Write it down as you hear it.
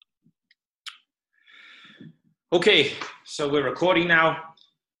Okay, so we're recording now.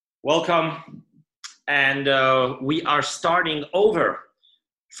 Welcome. And we are starting over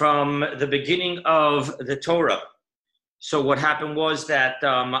from the beginning of the Torah. So what happened was that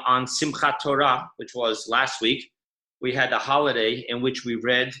on Simchat Torah, which was last week, we had a holiday in which we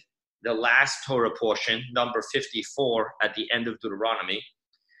read the last Torah portion, number 54, at the end of Deuteronomy.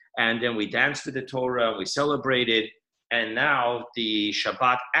 And then we danced with the Torah, we celebrated. And now the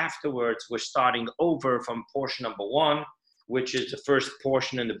Shabbat afterwards, we're starting over from portion number 1, which is the first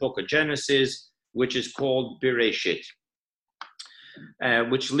portion in the book of Genesis, which is called Bereishit,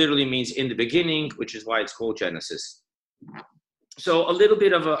 which literally means in the beginning, which is why it's called Genesis. So a little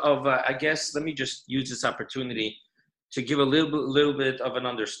bit of I guess, let me just use this opportunity to give a little bit of an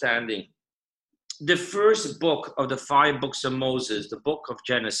understanding. The first book of the 5 books of Moses, the book of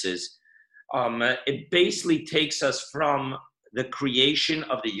Genesis, it basically takes us from the creation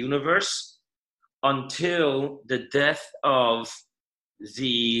of the universe until the death of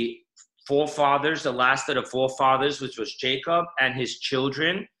the forefathers, the last of the forefathers, which was Jacob and his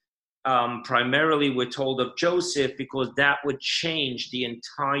children. Primarily, we're told of Joseph because that would change the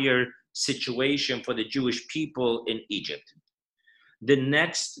entire situation for the Jewish people in Egypt. The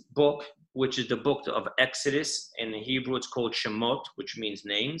next book, which is the book of Exodus, in Hebrew it's called Shemot, which means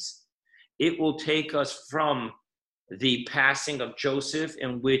names. It will take us from the passing of Joseph,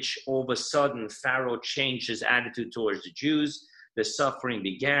 in which all of a sudden Pharaoh changed his attitude towards the Jews, the suffering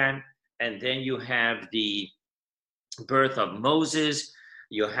began, and then you have the birth of Moses,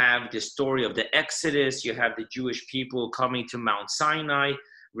 you have the story of the Exodus, you have the Jewish people coming to Mount Sinai,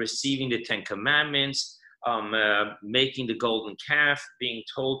 receiving the 10 Commandments, making the golden calf, being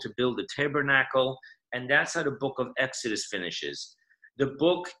told to build the tabernacle, and that's how the book of Exodus finishes.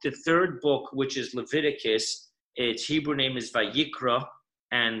 The third book, which is Leviticus, its Hebrew name is Vayikra,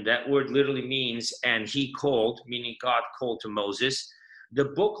 and that word literally means, and he called, meaning God called to Moses. The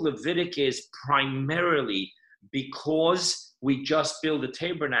book Leviticus primarily, because we just built the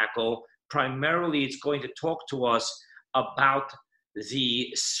tabernacle, primarily it's going to talk to us about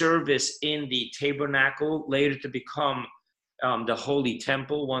the service in the tabernacle, later to become the holy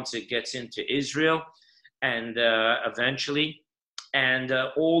temple once it gets into Israel, and eventually. And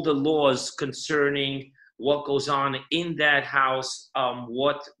all the laws concerning what goes on in that house,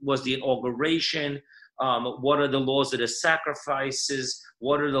 what was the inauguration, what are the laws of the sacrifices,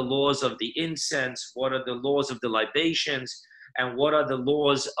 what are the laws of the incense, what are the laws of the libations, and what are the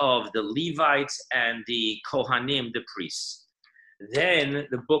laws of the Levites and the Kohanim, the priests. Then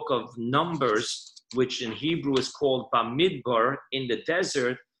the book of Numbers, which in Hebrew is called Bamidbar, in the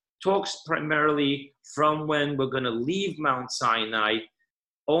desert, talks primarily from when we're going to leave Mount Sinai,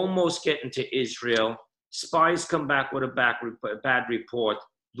 almost get into Israel. Spies come back with a bad report.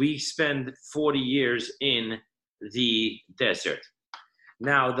 We spend 40 years in the desert.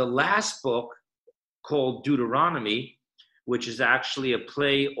 Now, the last book, called Deuteronomy, which is actually a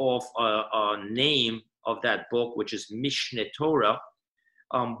play off a name of that book, which is Mishneh Torah,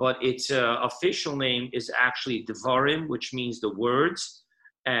 but its official name is actually Devarim, which means the words,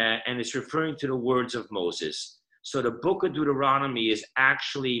 and it's referring to the words of Moses. So the book of Deuteronomy is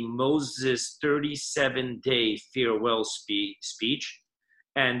actually Moses' 37-day farewell speech,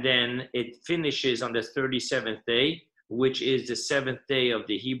 and then it finishes on the 37th day, which is the 7th day of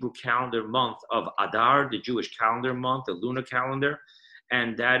the Hebrew calendar month of Adar, the Jewish calendar month, the lunar calendar,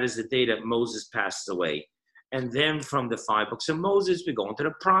 and that is the day that Moses passes away. And then from the 5 books of Moses, we go into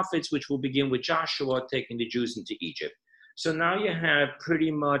the prophets, which will begin with Joshua taking the Jews into Egypt. So now you have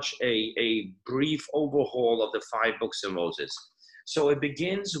pretty much a brief overhaul of the 5 books of Moses. So it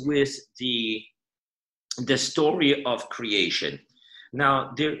begins with the story of creation.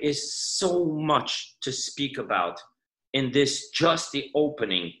 Now, there is so much to speak about in this, just the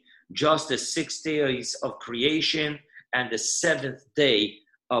opening, just the 6 days of creation and the 7th day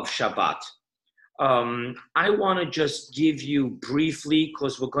of Shabbat. I want to just give you briefly,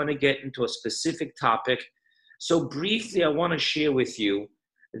 because we're going to get into a specific topic. So briefly, I want to share with you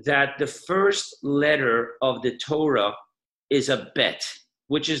that the first letter of the Torah is a bet,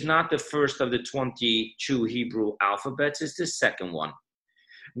 which is not the first of the 22 Hebrew alphabets, it's the second one.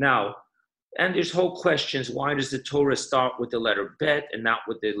 Now, and there's whole questions, why does the Torah start with the letter bet and not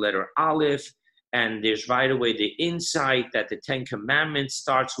with the letter aleph? And there's right away the insight that the 10 Commandments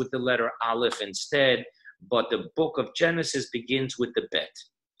starts with the letter aleph instead, but the book of Genesis begins with the bet.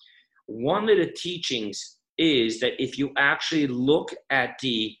 One of the teachings is that if you actually look at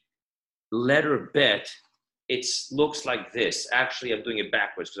the letter bet, it looks like this. Actually, I'm doing it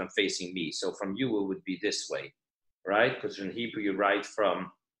backwards because I'm facing me. So from you, it would be this way, right? Because in Hebrew, you write from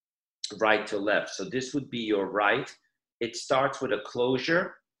right to left. So this would be your right. It starts with a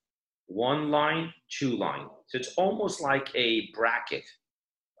closure, one line, two line. So it's almost like a bracket,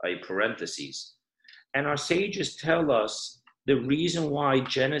 a parentheses. And our sages tell us the reason why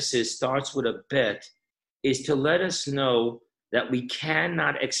Genesis starts with a bet is to let us know that we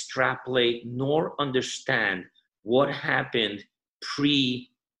cannot extrapolate nor understand what happened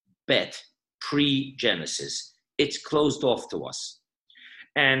pre-bet, pre-Genesis. It's closed off to us.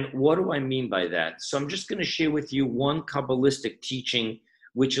 And what do I mean by that? So I'm just going to share with you one Kabbalistic teaching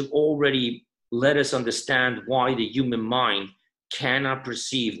which will already let us understand why the human mind cannot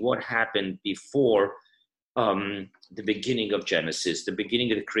perceive what happened before the beginning of Genesis, the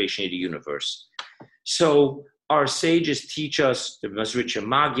beginning of the creation of the universe. So our sages teach us, the Masricha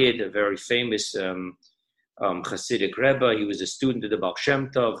Magid, a very famous Hasidic Rebbe. He was a student of the Baal Shem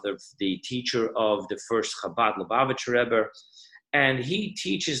Tov, the teacher of the first Chabad Lubavitcher Rebbe. And he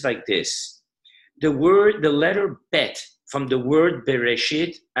teaches like this. The letter bet, from the word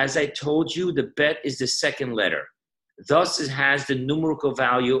Bereishit, as I told you, the bet is the second letter. Thus it has the numerical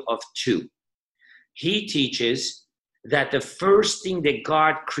value of 2. He teaches that the first thing that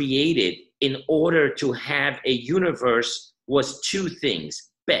God created in order to have a universe was 2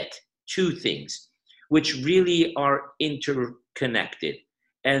 things, bet, 2 things, which really are interconnected,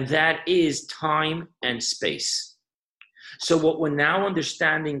 and that is time and space. So what we're now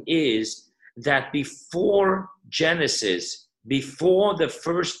understanding is that before Genesis, before the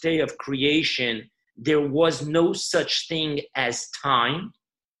first day of creation, there was no such thing as time,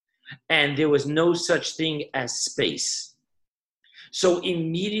 and there was no such thing as space. So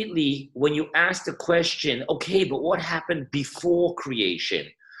immediately when you ask the question, okay, but what happened before creation?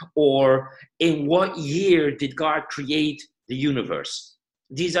 Or in what year did God create the universe?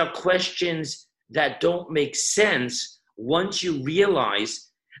 These are questions that don't make sense once you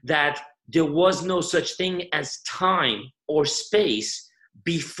realize that there was no such thing as time or space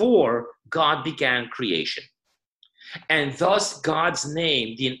before God began creation. And thus God's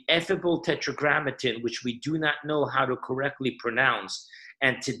name, the ineffable tetragrammaton, which we do not know how to correctly pronounce,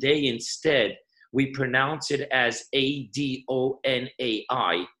 and today instead we pronounce it as Adonai,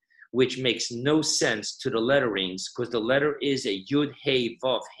 which makes no sense to the letterings because the letter is a Yud Hey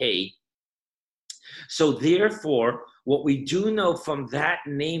Vav Hey. So therefore, what we do know from that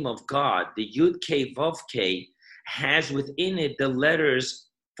name of God, the Yud K Vav K, has within it the letters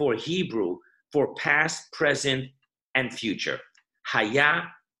for Hebrew, for past, present, and future. Haya,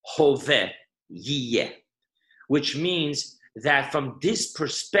 Hoveh, Yiyeh. Which means that from this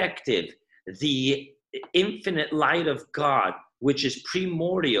perspective, the infinite light of God, which is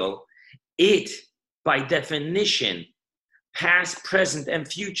primordial, it, by definition, past, present, and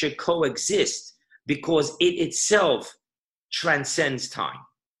future coexist because it itself transcends time.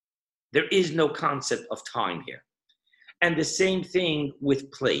 There is no concept of time here. And the same thing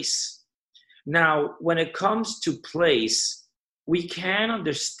with place. Now, when it comes to place, we can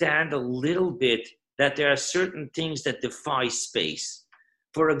understand a little bit that there are certain things that defy space.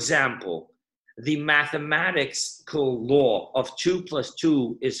 For example, the mathematical law of 2 +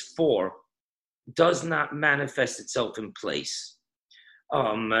 2 is 4 does not manifest itself in place.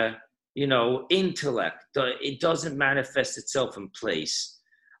 Intellect, it doesn't manifest itself in place.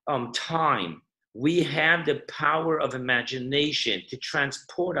 Time, we have the power of imagination to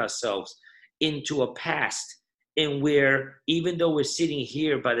transport ourselves into a past in where, even though we're sitting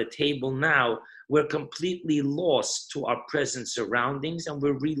here by the table now, we're completely lost to our present surroundings and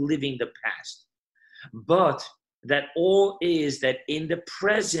we're reliving the past. But that all is that in the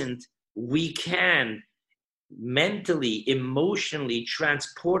present, we can mentally, emotionally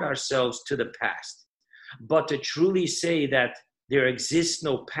transport ourselves to the past. But to truly say that there exists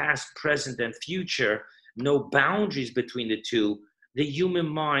no past, present, and future, no boundaries between the two, the human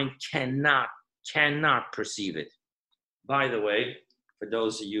mind cannot perceive it. By the way, for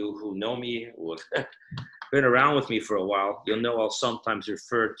those of you who know me, who have been around with me for a while, you'll know I'll sometimes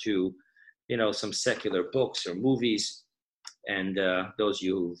refer to, some secular books or movies. And those of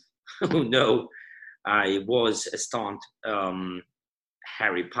you who know, I was a staunch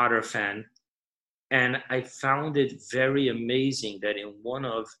Harry Potter fan. And I found it very amazing that in one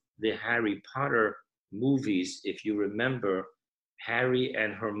of the Harry Potter movies, if you remember, Harry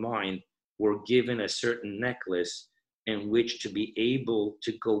and Hermione were given a certain necklace in which to be able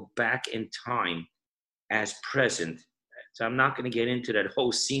to go back in time as present. So I'm not going to get into that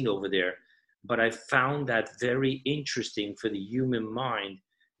whole scene over there, but I found that very interesting for the human mind,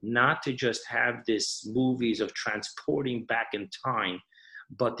 not to just have these movies of transporting back in time,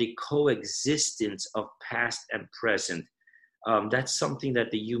 but the coexistence of past and present. That's something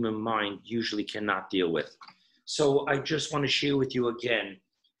that the human mind usually cannot deal with. So I just want to share with you again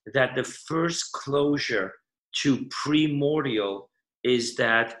that the first closure to primordial is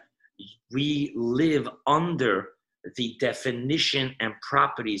that we live under the definition and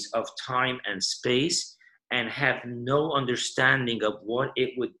properties of time and space and have no understanding of what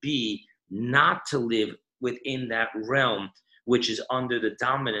it would be not to live within that realm, which is under the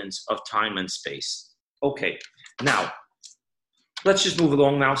dominance of time and space. Okay, now, let's just move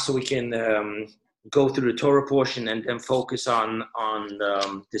along now so we can go through the Torah portion and then focus on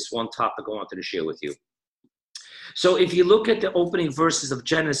this one topic I wanted to share with you. So if you look at the opening verses of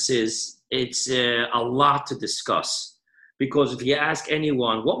Genesis, it's a lot to discuss. Because if you ask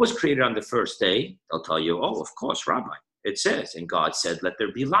anyone, what was created on the first day? They'll tell you, oh, of course, Rabbi. It says, and God said, let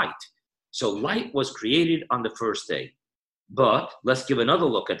there be light. So light was created on the first day. But let's give another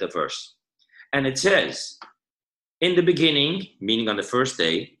look at the verse. And it says, in the beginning, meaning on the first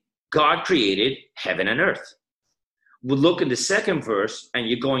day, God created heaven and earth. We'll look in the second verse, and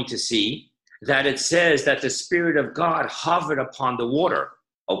you're going to see that it says that the Spirit of God hovered upon the water.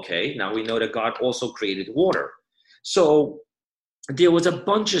 Okay, now we know that God also created water. So there was a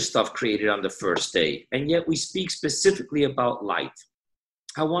bunch of stuff created on the first day, and yet we speak specifically about light.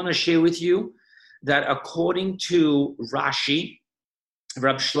 I want to share with you that according to Rashi,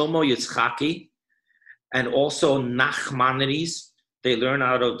 Rab Shlomo Yitzchaki, and also Nachmanides, they learn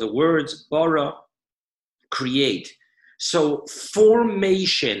out of the words bara, create. So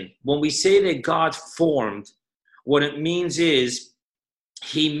formation, when we say that God formed, what it means is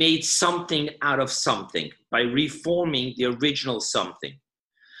he made something out of something by reforming the original something.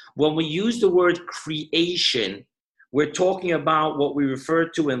 When we use the word creation, we're talking about what we refer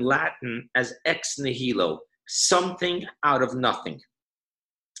to in Latin as ex nihilo, something out of nothing.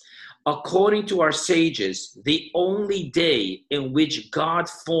 According to our sages, the only day in which God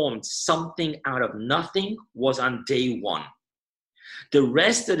formed something out of nothing was on day one. The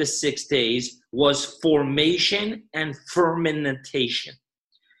rest of the 6 days was formation and fermentation,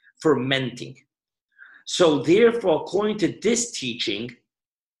 fermenting. So therefore, according to this teaching,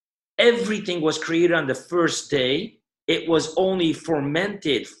 everything was created on the first day. It was only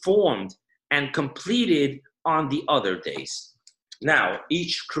fermented, formed, and completed on the other days. Now,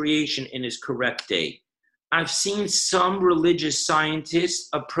 each creation in its correct day. I've seen some religious scientists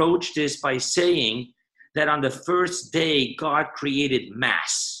approach this by saying that on the first day, God created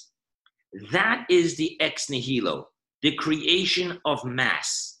mass. That is the ex nihilo, the creation of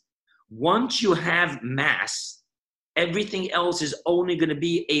mass. Once you have mass, everything else is only going to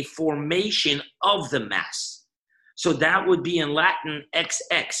be a formation of the mass. So that would be in Latin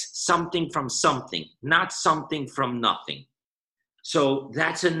XX, something from something, not something from nothing. So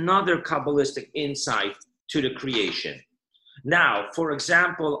that's another Kabbalistic insight to the creation. Now, for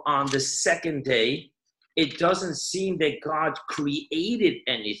example, on the second day, it doesn't seem that God created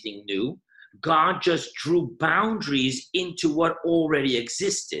anything new. God just drew boundaries into what already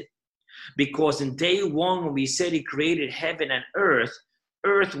existed. Because in day one, when we said he created heaven and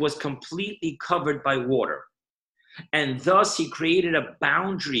earth was completely covered by water. And thus he created a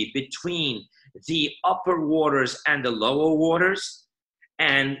boundary between the upper waters and the lower waters,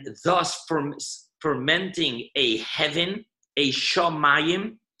 and thus fermenting a heaven, a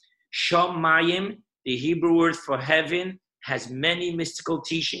shamayim. Shamayim, the Hebrew word for heaven, has many mystical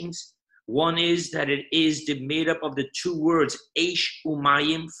teachings. One is that it is made up of the two words, eish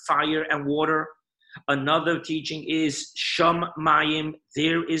umayim, fire and water. Another teaching is shamayim,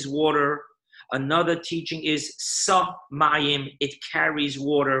 there is water. Another teaching is samayim, it carries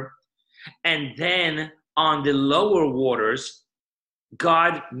water. And then on the lower waters,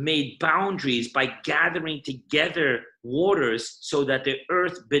 God made boundaries by gathering together waters so that the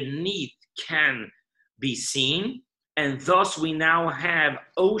earth beneath can be seen. And thus we now have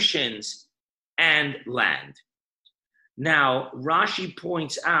oceans and land. Now, Rashi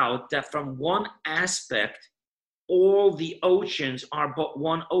points out that from one aspect, all the oceans are but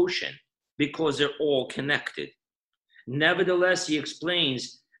one ocean because they're all connected. Nevertheless, he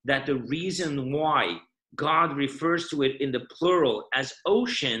explains that the reason why God refers to it in the plural as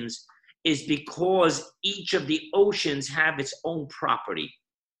oceans is because each of the oceans have its own property,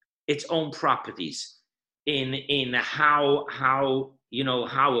 its own properties in how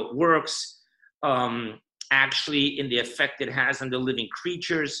it works, actually in the effect it has on the living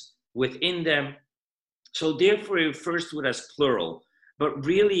creatures within them. So therefore it refers to it as plural. But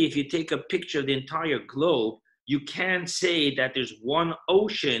really, if you take a picture of the entire globe, you can say that there's one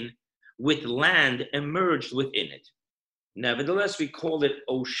ocean with land emerged within it. Nevertheless, we call it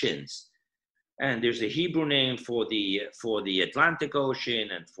oceans. And there's a Hebrew name for the Atlantic Ocean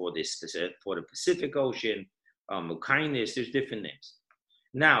and for the Pacific Ocean, Mukinus, there's different names.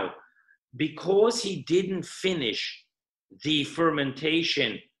 Now, because he didn't finish the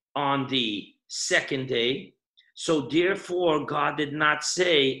fermentation on the second day, so therefore God did not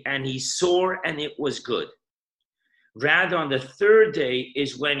say, and he saw and it was good. Rather, on the third day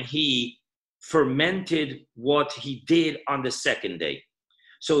is when he fermented what he did on the second day.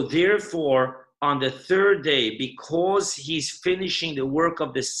 So therefore, on the third day, because he's finishing the work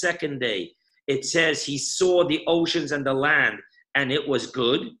of the second day, it says he saw the oceans and the land, and it was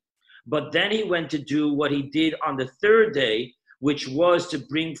good. But then he went to do what he did on the third day, which was to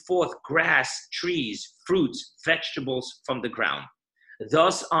bring forth grass, trees, fruits, vegetables from the ground.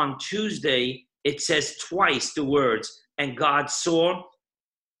 Thus, on Tuesday, it says twice the words, and God saw,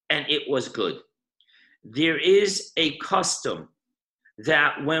 and it was good. There is a custom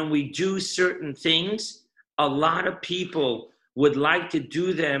that when we do certain things, a lot of people would like to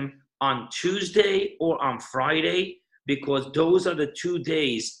do them on Tuesday or on Friday, because those are the 2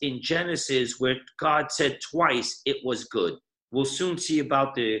 days in Genesis where God said twice it was good. We'll soon see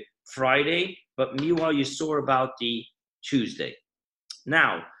about the Friday, but meanwhile you saw about the Tuesday.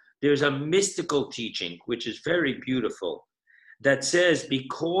 Now, there's a mystical teaching, which is very beautiful, that says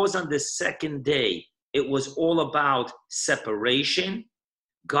because on the second day it was all about separation,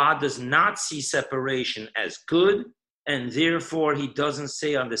 God does not see separation as good, and therefore he doesn't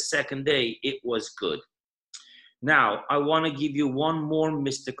say on the second day it was good. Now, I want to give you one more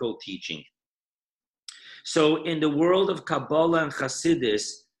mystical teaching. So in the world of Kabbalah and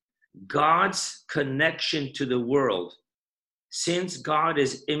Hasidus, God's connection to the world, since God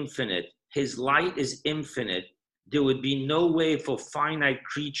is infinite, his light is infinite, there would be no way for finite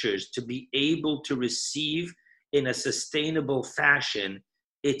creatures to be able to receive in a sustainable fashion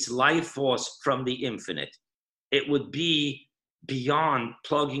its life force from the infinite. It would be beyond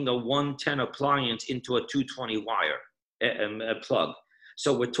plugging a 110 appliance into a 220 wire a plug.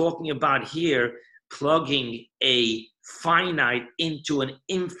 So we're talking about here plugging a finite into an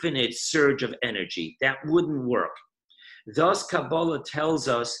infinite surge of energy. That wouldn't work. Thus, Kabbalah tells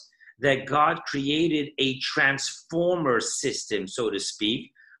us that God created a transformer system, so to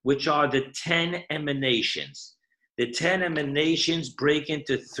speak, which are the 10 emanations. The 10 emanations break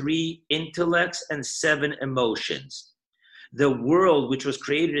into 3 intellects and 7 emotions. The world, which was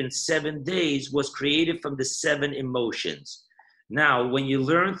created in 7 days, was created from the 7 emotions. Now, when you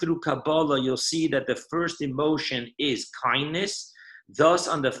learn through Kabbalah, you'll see that the first emotion is kindness. Thus,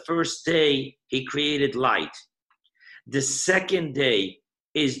 on the first day, he created light. The second day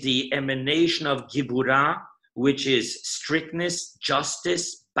is the emanation of Giburah, which is strictness,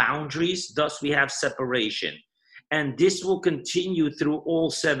 justice, boundaries. Thus, we have separation. And this will continue through all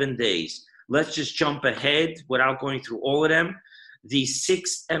 7 days. Let's just jump ahead without going through all of them. The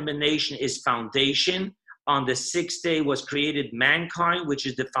 6th emanation is foundation. On the 6th day was created mankind, which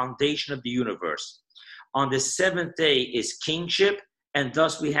is the foundation of the universe. On the 7th day is kingship, and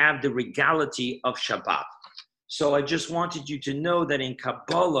thus we have the regality of Shabbat. So I just wanted you to know that in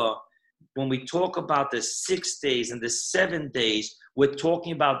Kabbalah, when we talk about the 6 days and the 7 days, we're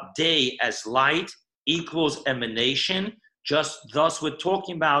talking about day as light equals emanation. Just thus, we're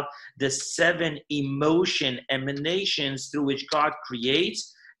talking about the 7 emotion emanations through which God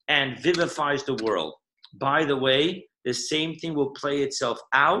creates and vivifies the world. By the way, the same thing will play itself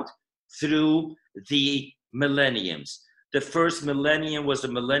out through the millenniums. The first millennium was the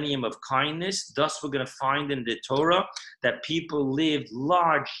millennium of kindness. Thus, we're going to find in the Torah that people lived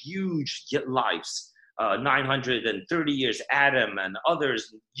large, huge lives. 930 years, Adam and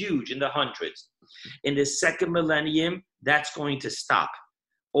others, huge in the hundreds. In the second millennium, that's going to stop.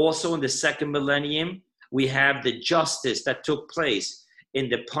 Also in the second millennium, we have the justice that took place in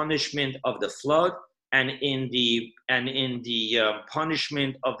the punishment of the flood and in the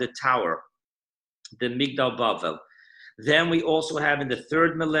punishment of the tower, the Migdal Bavel. Then we also have in the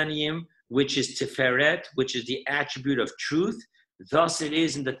third millennium, which is Tiferet, which is the attribute of truth. Thus it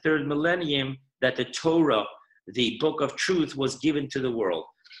is in the third millennium that the Torah, the book of truth, was given to the world.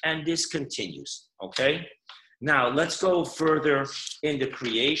 And this continues, okay? Now, let's go further in the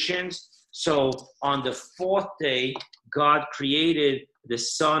creations. So on the 4th day, God created the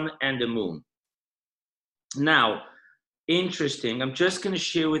sun and the moon. Now, interesting, I'm just going to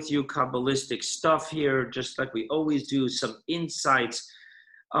share with you Kabbalistic stuff here, just like we always do, some insights.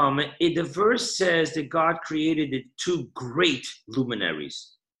 The verse says that God created the 2 great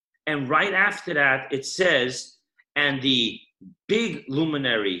luminaries. And right after that, it says, and the big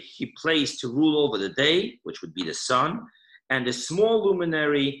luminary he placed to rule over the day, which would be the sun, and the small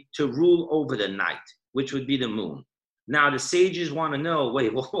luminary to rule over the night, which would be the moon. Now the sages want to know,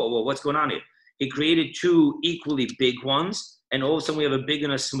 wait, whoa, what's going on here? He created two equally big ones, and all of a sudden we have a big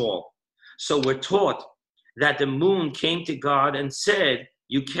and a small. So we're taught that the moon came to God and said,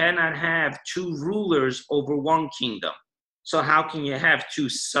 you cannot have two rulers over one kingdom. So how can you have two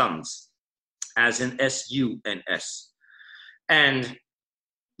suns, as in S-U and S? And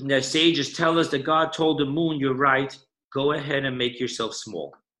the sages tell us that God told the moon, you're right, go ahead and make yourself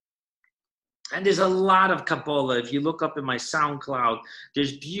small. And there's a lot of Kabbalah. If you look up in my SoundCloud,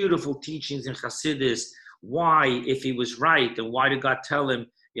 there's beautiful teachings in Hasidus. Why, if he was right, and why did God tell him,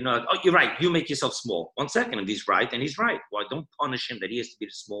 oh, you're right, you make yourself small. 1 second, if he's right, and he's right. Well, don't punish him that he has to be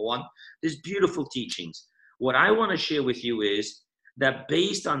the small one. There's beautiful teachings. What I want to share with you is that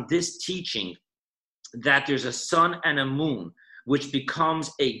based on this teaching, that there's a sun and a moon, which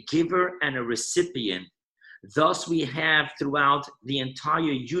becomes a giver and a recipient. Thus, we have throughout the entire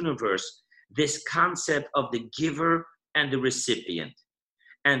universe this concept of the giver and the recipient.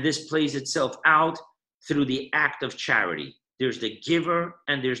 And this plays itself out through the act of charity. There's the giver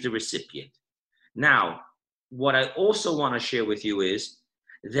and there's the recipient. Now, what I also want to share with you is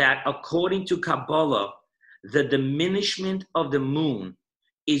that according to Kabbalah, the diminishment of the moon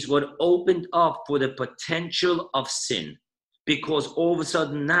is what opened up for the potential of sin. Because all of a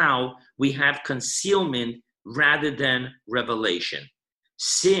sudden now we have concealment rather than revelation.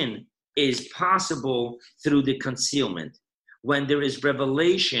 Sin is possible through the concealment. When there is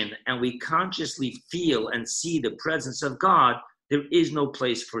revelation and we consciously feel and see the presence of God, there is no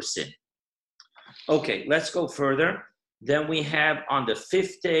place for sin. Okay, let's go further. Then we have on the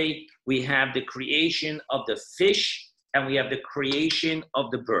 5th day, we have the creation of the fish and we have the creation of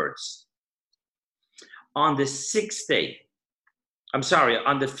the birds. On the 6th day, on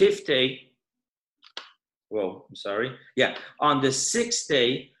the 5th day, on the 6th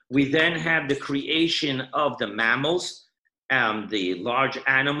day, we then have the creation of the mammals, the large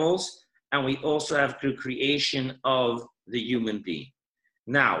animals, and we also have the creation of the human being.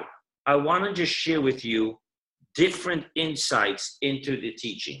 Now, I want to just share with you different insights into the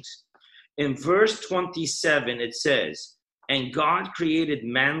teachings. In verse 27, it says, and God created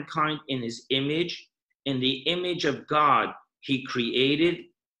mankind in his image. In the image of God, he created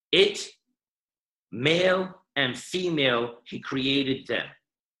it. Male and female, he created them.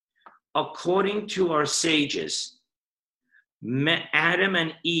 According to our sages, Adam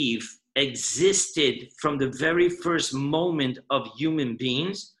and Eve existed from the very first moment of human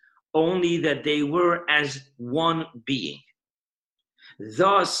beings, only that they were as one being.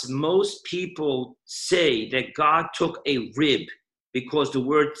 Thus, most people say that God took a rib because the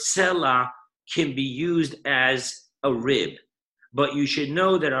word tsela can be used as a rib. But you should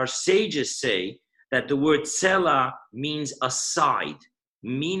know that our sages say that the word tsela means a side,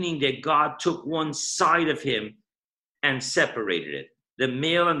 meaning that God took one side of him and separated it. The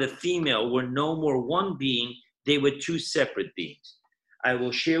male and the female were no more one being, they were two separate beings. I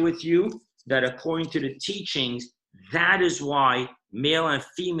will share with you that according to the teachings, that is why male and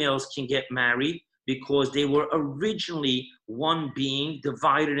females can get married, because they were originally one being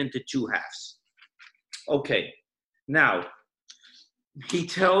divided into two halves. Okay, now he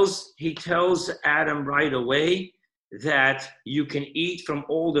tells Adam right away that you can eat from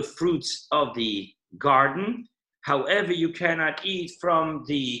all the fruits of the garden. However, you cannot eat from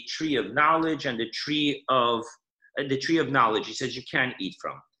the tree of knowledge and the tree of knowledge. He says you can't eat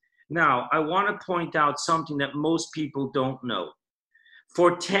from. Now, I want to point out something that most people don't know.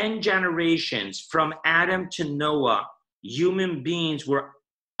 For 10 generations, from Adam to Noah, human beings were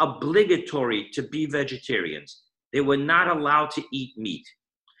obligatory to be vegetarians. They were not allowed to eat meat.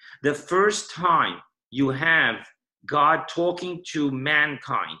 The first time you have God talking to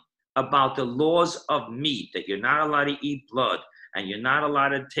mankind about the laws of meat, that you're not allowed to eat blood, and you're not allowed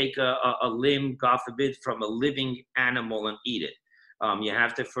to take a limb, God forbid, from a living animal and eat it. You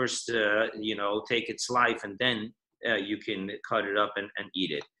have to first, take its life, and then you can cut it up and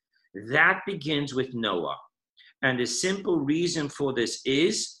eat it. That begins with Noah. And the simple reason for this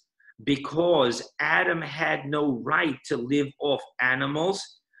is because Adam had no right to live off animals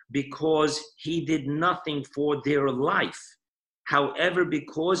because he did nothing for their life. However,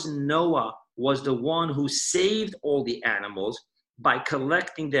 because Noah was the one who saved all the animals by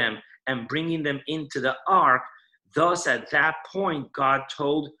collecting them and bringing them into the ark, thus at that point, God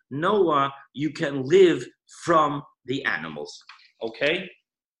told Noah, you can live from the animals, okay?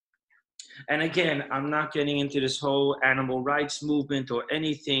 And again, I'm not getting into this whole animal rights movement or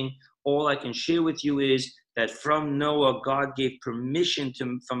anything. All I can share with you is that from Noah, God gave permission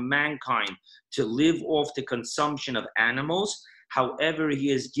for mankind to live off the consumption of animals. However, he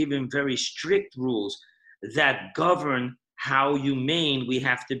has given very strict rules that govern how humane we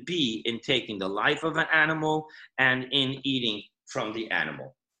have to be in taking the life of an animal and in eating from the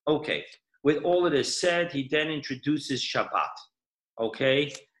animal. Okay, with all of this said, he then introduces Shabbat.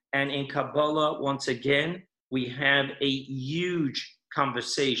 Okay, and in Kabbalah, once again, we have a huge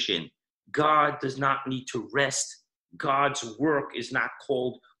conversation. God does not need to rest. God's work is not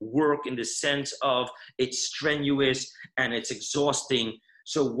called work in the sense of it's strenuous and it's exhausting.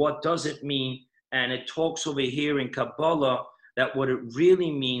 So what does it mean? And it talks over here in Kabbalah that what it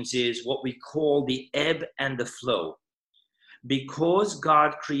really means is what we call the ebb and the flow. Because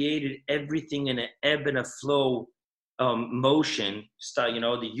God created everything in an ebb and a flow motion,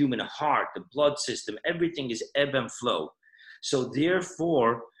 the human heart, the blood system, everything is ebb and flow. So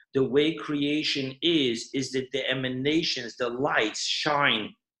therefore, the way creation is that the emanations, the lights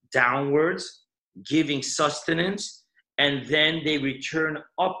shine downwards, giving sustenance, and then they return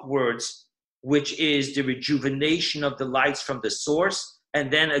upwards, which is the rejuvenation of the lights from the source, and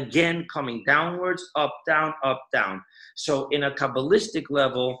then again coming downwards, up, down, up, down. So in a Kabbalistic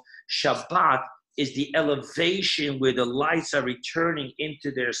level, Shabbat is the elevation where the lights are returning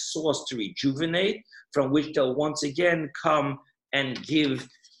into their source to rejuvenate, from which they'll once again come and give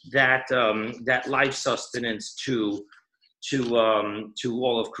that life sustenance to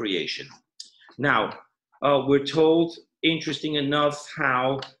all of creation. Now, we're told, interesting enough,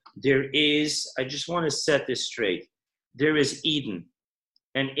 how there is, I just want to set this straight, there is Eden,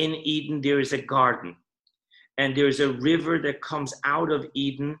 and in Eden there is a garden, and there's a river that comes out of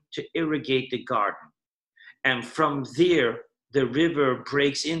Eden to irrigate the garden. And from there, the river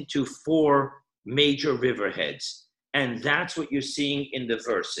breaks into 4 major riverheads. And that's what you're seeing in the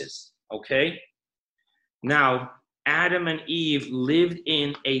verses, okay? Now, Adam and Eve lived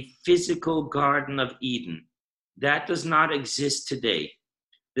in a physical Garden of Eden. That does not exist today.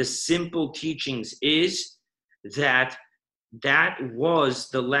 The simple teachings is that was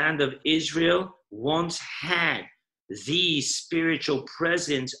the land of Israel once had the spiritual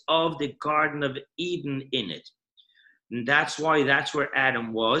presence of the Garden of Eden in it. And that's why that's where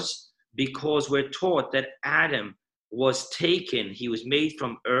Adam was, because we're taught that Adam was taken, he was made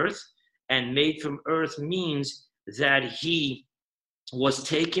from earth, and made from earth means that he was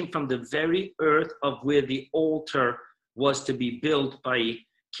taken from the very earth of where the altar was to be built by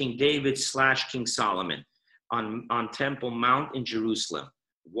King David / King Solomon on Temple Mount in Jerusalem.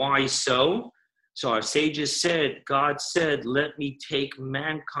 Why so? So our sages said, God said, let me take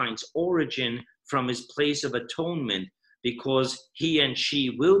mankind's origin from his place of atonement, because he and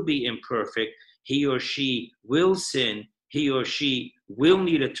she will be imperfect, he or she will sin, he or she will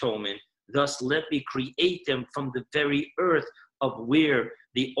need atonement. Thus, let me create them from the very earth of where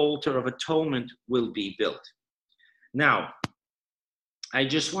the altar of atonement will be built. Now, I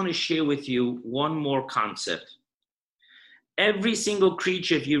just want to share with you one more concept. Every single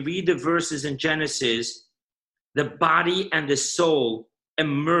creature, if you read the verses in Genesis, the body and the soul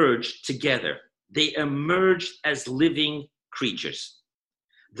emerged together. They emerged as living creatures.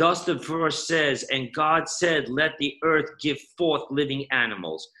 Thus the verse says, and God said, let the earth give forth living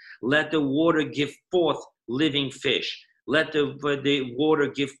animals. Let the water give forth living fish. Let the water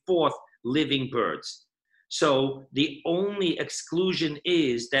give forth living birds. So the only exclusion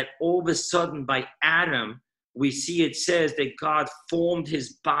is that all of a sudden by Adam, we see it says that God formed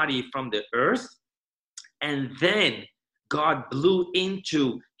his body from the earth, and then God blew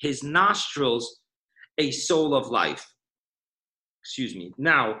into his nostrils a soul of life.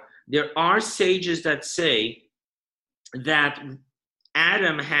 Now, there are sages that say that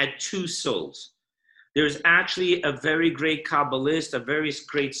Adam had 2 souls. There's actually a very great Kabbalist, a very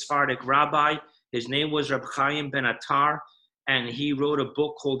great Sephardic rabbi. His name was Rabbi Chaim ben Attar, and he wrote a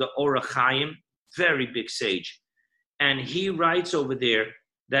book called the Orach Chaim, very big sage. And he writes over there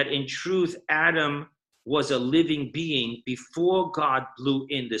that in truth, Adam was a living being before God blew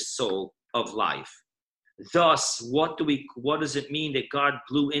in the soul of life. Thus, what does it mean that God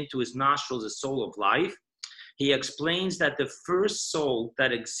blew into his nostrils a soul of life? He explains that the first soul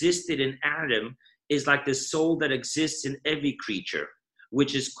that existed in Adam is like the soul that exists in every creature,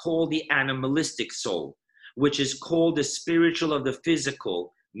 which is called the animalistic soul, which is called the spiritual of the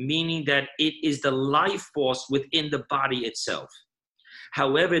physical, meaning that it is the life force within the body itself.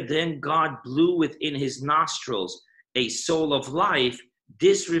 However, then God blew within his nostrils a soul of life.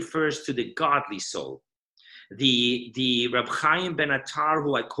 This refers to the godly soul. The Reb Chaim ben Attar,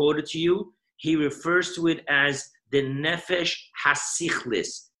 who I quoted to you, he refers to it as the nefesh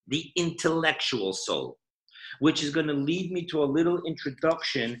hasichlis, the intellectual soul. which is going to lead me to a little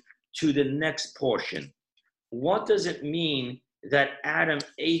introduction to the next portion. What does it mean that Adam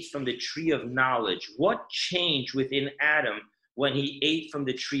ate from the tree of knowledge? What changed within Adam when he ate from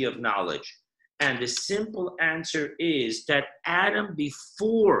the tree of knowledge? And the simple answer is that Adam,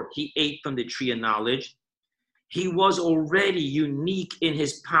 before he ate from the tree of knowledge, he was already unique in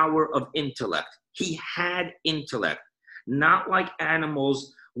his power of intellect. He had intellect, not like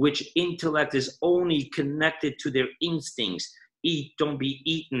animals, which intellect is only connected to their instincts, eat, don't be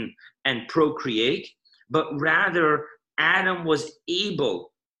eaten, and procreate, but rather Adam was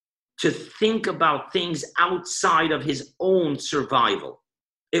able to think about things outside of his own survival.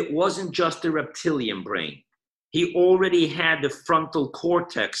 It wasn't just a reptilian brain. He already had the frontal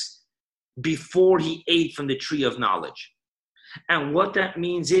cortex before he ate from the tree of knowledge. And what that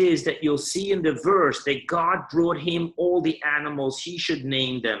means is that you'll see in the verse that God brought him all the animals, he should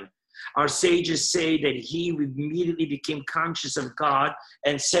name them. Our sages say that he immediately became conscious of God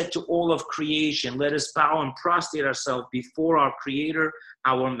and said to all of creation, let us bow and prostrate ourselves before our Creator,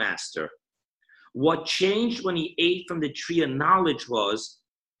 our Master. What changed when he ate from the tree of knowledge was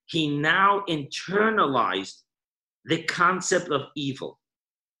he now internalized the concept of evil.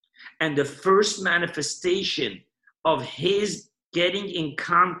 And the first manifestation of his getting in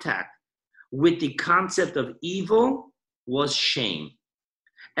contact with the concept of evil was shame.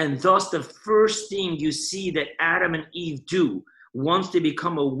 And thus the first thing you see that Adam and Eve do once they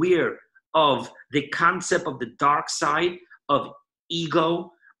become aware of the concept of the dark side, of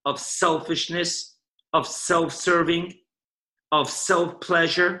ego, of selfishness, of self-serving, of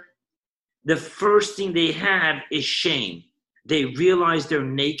self-pleasure, the first thing they have is shame. They realize they're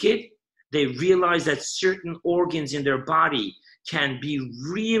naked. They realize that certain organs in their body can be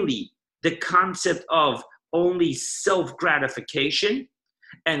really the concept of only self-gratification,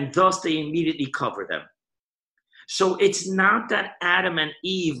 and thus they immediately cover them. So it's not that Adam and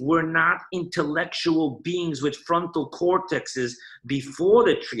Eve were not intellectual beings with frontal cortexes before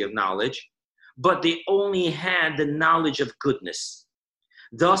the tree of knowledge, but they only had the knowledge of goodness.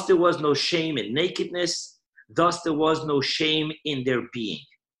 Thus there was no shame in nakedness. Thus there was no shame in their being.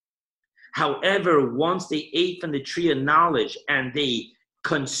 However, once they ate from the tree of knowledge and they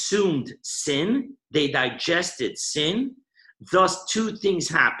consumed sin, they digested sin, thus two things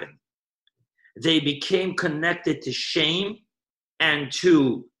happened. They became connected to shame and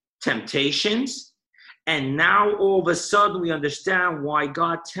to temptations. And now all of a sudden we understand why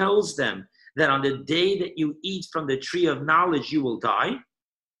God tells them that on the day that you eat from the tree of knowledge, you will die.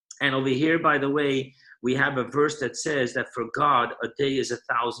 And over here, by the way, we have a verse that says that for God, a day is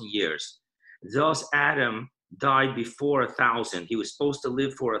 1,000 years. Thus, Adam died before 1,000. He was supposed to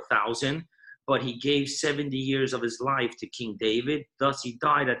live for 1,000, but he gave 70 years of his life to King David. Thus, he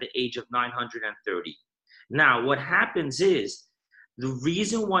died at the age of 930. Now, what happens is, the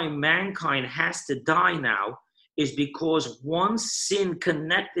reason why mankind has to die now is because once sin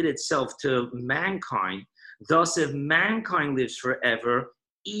connected itself to mankind, thus if mankind lives forever,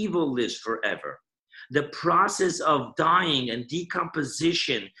 evil lives forever. The process of dying and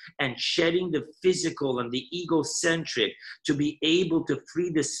decomposition and shedding the physical and the egocentric to be able to free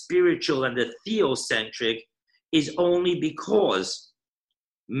the spiritual and the theocentric is only because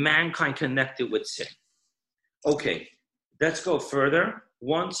mankind connected with sin. Okay, let's go further.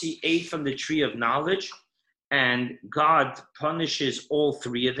 Once he ate from the tree of knowledge, and God punishes all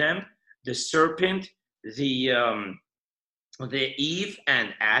three of them, the serpent, the Eve,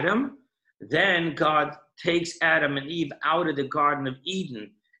 and Adam. Then God takes Adam and Eve out of the Garden of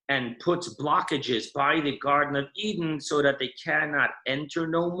Eden and puts blockages by the Garden of Eden so that they cannot enter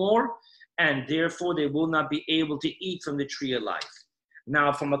no more, and therefore they will not be able to eat from the tree of life.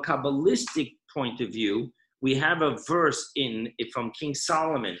 Now, from a Kabbalistic point of view, we have a verse from King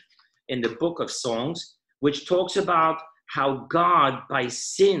Solomon in the Book of Songs, which talks about how God, by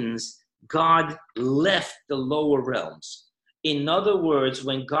sins, God left the lower realms. In other words,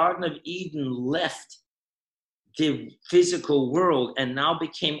 when Garden of Eden left the physical world and now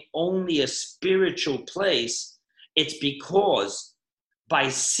became only a spiritual place, it's because by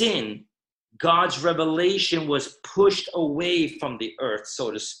sin, God's revelation was pushed away from the earth, so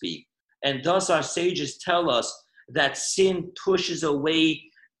to speak. And thus our sages tell us that sin pushes away,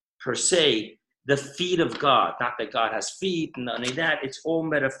 per se, the feet of God. Not that God has feet, none of that. It's all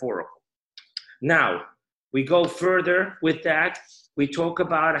metaphorical. Now, we go further with that. We talk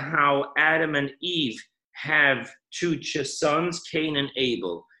about how Adam and Eve have two sons, Cain and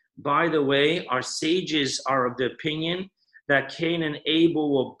Abel. By the way, our sages are of the opinion that Cain and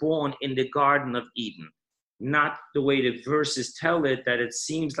Abel were born in the Garden of Eden. Not the way the verses tell it, that it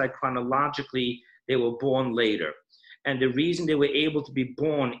seems like chronologically They were born later. And the reason they were able to be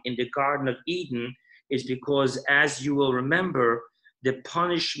born in the Garden of Eden is because, as you will remember, the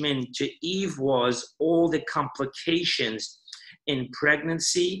punishment to Eve was all the complications in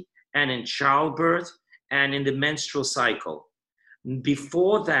pregnancy and in childbirth and in the menstrual cycle.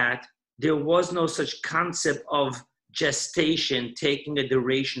 Before that, there was no such concept of gestation taking a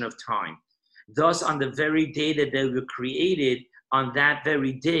duration of time. Thus, on the very day that they were created, on that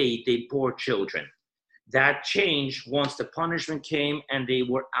very day, they bore children. That changed once the punishment came and they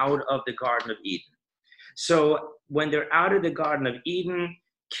were out of the Garden of Eden. So when they're out of the Garden of Eden,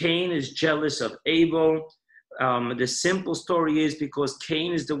 Cain is jealous of Abel. The simple story is because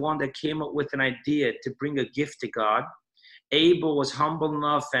Cain is the one that came up with an idea to bring a gift to God. Abel was humble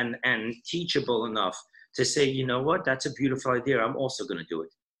enough and teachable enough to say, you know what, that's a beautiful idea. I'm also going to do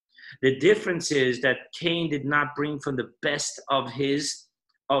it. The difference is that Cain did not bring from the best of his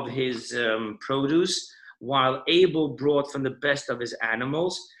produce, while Abel brought from the best of his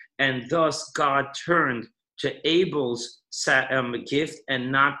animals. And thus God turned to Abel's gift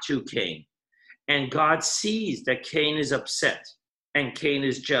and not to Cain. And God sees that Cain is upset and Cain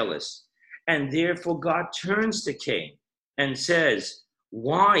is jealous. And therefore God turns to Cain and says,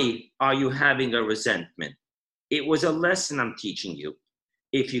 why are you having a resentment? It was a lesson I'm teaching you.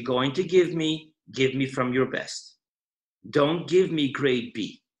 If you're going to give me from your best. Don't give me grade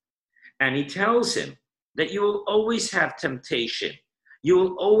B. And he tells him that you will always have temptation. You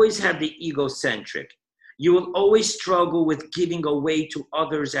will always have the egocentric. You will always struggle with giving away to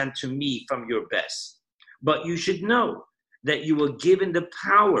others and to me from your best. But you should know that you were given the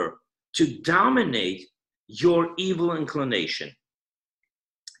power to dominate your evil inclination.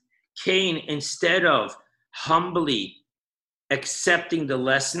 Cain, instead of humbly accepting the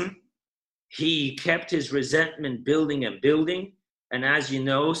lesson, he kept his resentment building and building. And as you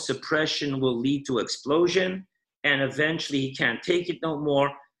know, suppression will lead to explosion. And eventually he can't take it no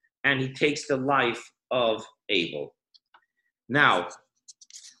more. And he takes the life of Abel. Now,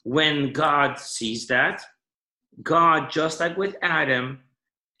 when God sees that, God, just like with Adam,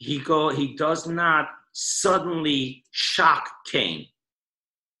 he does not suddenly shock Cain.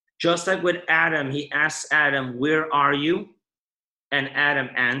 Just like with Adam, he asks Adam, where are you? And Adam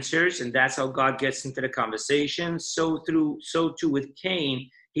answers, and that's how God gets into the conversation. So too with Cain,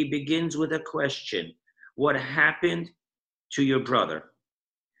 he begins with a question. What happened to your brother?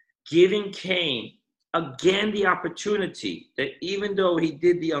 Giving Cain again the opportunity that even though he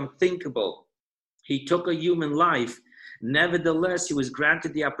did the unthinkable, he took a human life, nevertheless, he was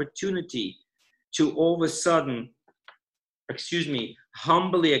granted the opportunity to all of a sudden,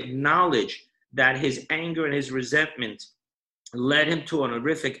 humbly acknowledge that his anger and his resentment led him to an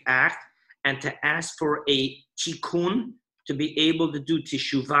horrific act, and to ask for a tikkun, to be able to do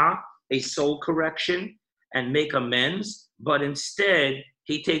teshuvah, a soul correction, and make amends. But instead,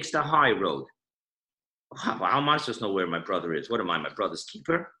 he takes the high road. How am I supposed to know where my brother is? What am I, my brother's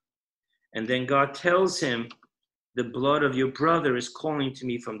keeper? And then God tells him, the blood of your brother is calling to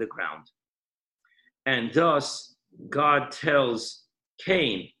me from the ground. And thus, God tells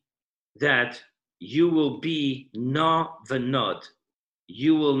Cain that you will be na v'nod.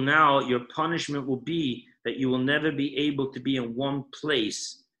 Your punishment will be that you will never be able to be in one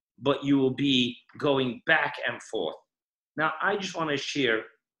place, but you will be going back and forth. Now, I just want to share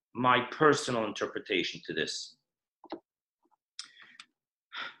my personal interpretation to this.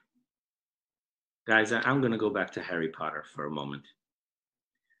 Guys, I'm going to go back to Harry Potter for a moment.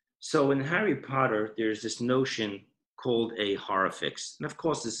 So in Harry Potter, there's this notion called a horrifix. And of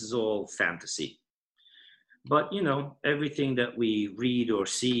course, this is all fantasy. But, everything that we read or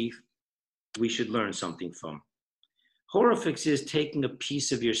see, we should learn something from. Horrifix is taking a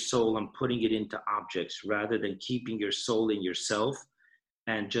piece of your soul and putting it into objects rather than keeping your soul in yourself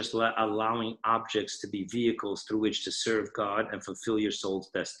and just allowing objects to be vehicles through which to serve God and fulfill your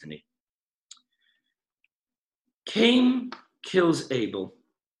soul's destiny. Cain kills Abel,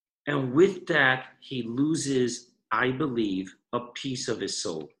 and with that, he loses, I believe, a piece of his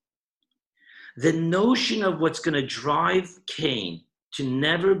soul. The notion of what's going to drive Cain to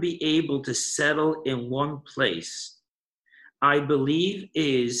never be able to settle in one place, I believe,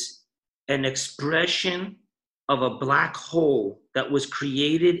 is an expression of a black hole that was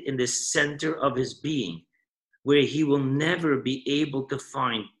created in the center of his being, where he will never be able to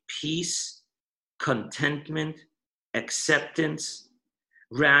find peace, contentment, acceptance.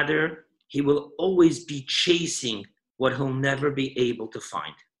 Rather, he will always be chasing what he'll never be able to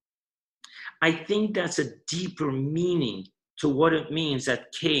find. I think that's a deeper meaning to what it means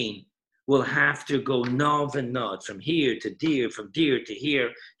that Cain will have to go nov and nod from here to there, from there to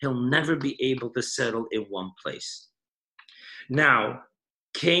here. He'll never be able to settle in one place. Now,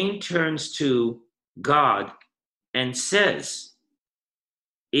 Cain turns to God and says,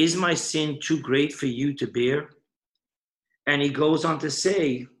 is my sin too great for you to bear? And he goes on to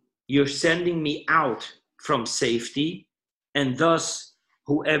say, you're sending me out from safety, and thus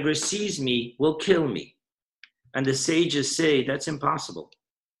whoever sees me will kill me. And the sages say that's impossible,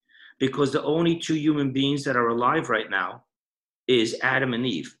 because the only two human beings that are alive right now is Adam and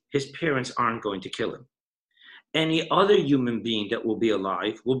Eve. His parents aren't going to kill him. Any other human being that will be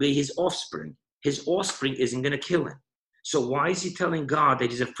alive will be his offspring. His offspring isn't going to kill him. So why is he telling God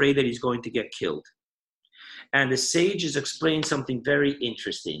that he's afraid that he's going to get killed? And the sages explain something very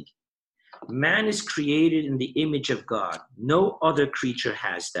interesting. Man is created in the image of God. No other creature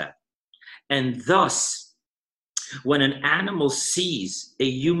has that. And thus, when an animal sees a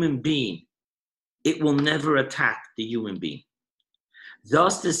human being, it will never attack the human being.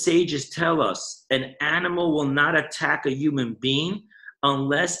 Thus, the sages tell us an animal will not attack a human being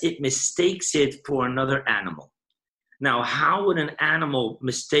unless it mistakes it for another animal. Now, how would an animal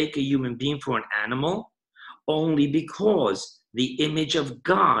mistake a human being for an animal? Only because the image of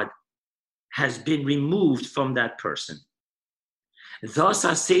God has been removed from that person. Thus,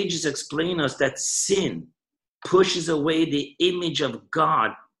 our sages explain us that sin pushes away the image of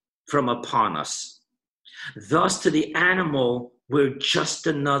God from upon us. Thus, to the animal, we're just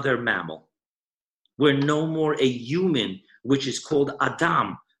another mammal. We're no more a human, which is called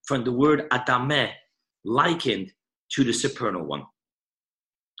Adam, from the word Adameh, likened to the supernal one.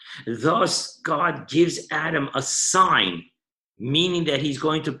 Thus, God gives Adam a sign, meaning that he's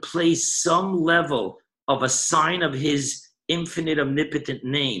going to place some level of a sign of his infinite omnipotent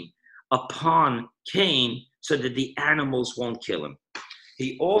name upon Cain so that the animals won't kill him.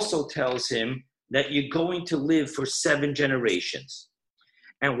 He also tells him that you're going to live for 7 generations.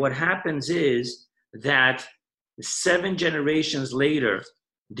 And what happens is that 7 generations later,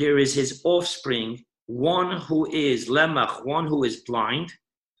 there is his offspring, one who is lemach, one who is blind,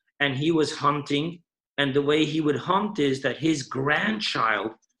 and he was hunting. And the way he would hunt is that his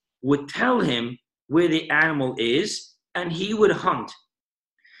grandchild would tell him where the animal is, and he would hunt.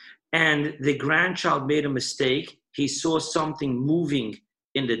 And the grandchild made a mistake. He saw something moving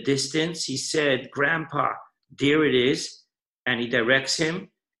in the distance. He said, Grandpa, there it is. And he directs him,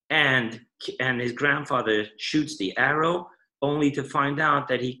 and his grandfather shoots the arrow, only to find out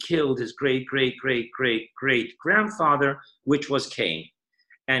that he killed his great-great-great-great-great-grandfather, which was Cain.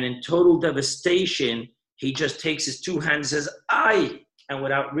 And in total devastation, he just takes his 2 hands and says, "Aye!" And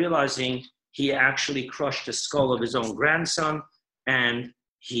without realizing, he actually crushed the skull of his own grandson, and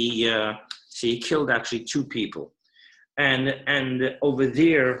he killed actually 2 people. And over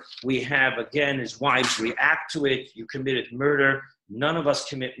there, we have, again, his wives react to it. You committed murder. None of us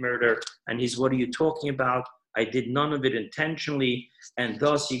commit murder. And he's, what are you talking about? I did none of it intentionally. And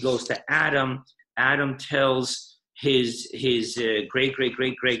thus he goes to Adam. Adam tells his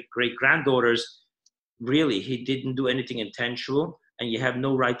great-great-great-great-great-granddaughters, really, he didn't do anything intentional, and you have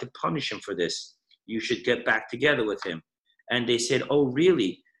no right to punish him for this. You should get back together with him. And they said, oh,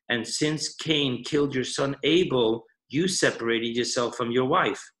 really? And since Cain killed your son Abel, you separated yourself from your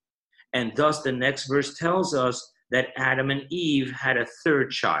wife. And thus the next verse tells us that Adam and Eve had a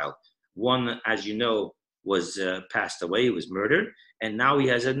 3rd child. One, as you know, was passed away, was murdered. And now he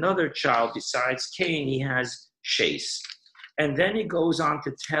has another child besides Cain. He has Shais. And then he goes on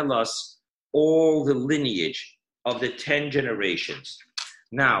to tell us all the lineage of the 10 generations.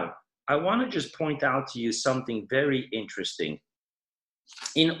 Now, I want to just point out to you something very interesting.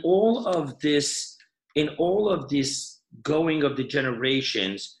 In all of this going of the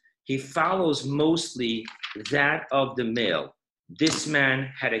generations, he follows mostly that of the male. This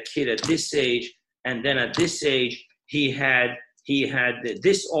man had a kid at this age, and then at this age, he had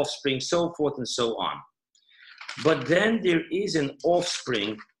this offspring, so forth and so on. But then there is an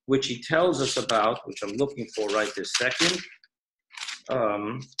offspring which he tells us about, which I'm looking for right this second.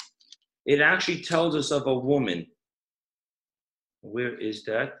 It actually tells us of a woman. Where is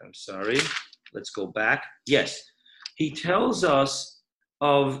that? I'm sorry. Let's go back. Yes. He tells us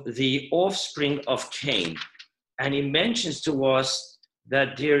of the offspring of Cain. And he mentions to us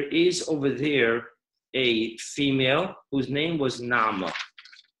that there is over there a female whose name was Nama.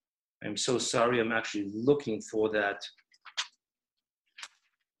 I'm so sorry. I'm actually looking for that.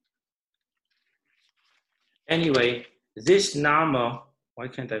 Anyway, this Nama, why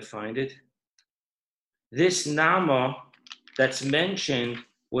can't I find it? This Nama that's mentioned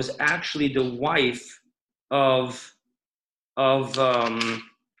was actually the wife of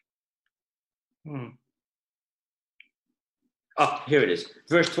Oh, here it is.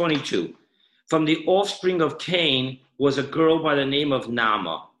 Verse 22. From the offspring of Cain was a girl by the name of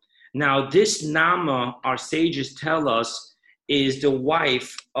Naamah. Now, this Naamah, our sages tell us, is the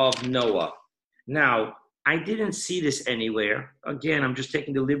wife of Noah. Now, I didn't see this anywhere. Again, I'm just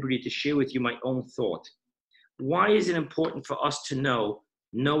taking the liberty to share with you my own thought. Why is it important for us to know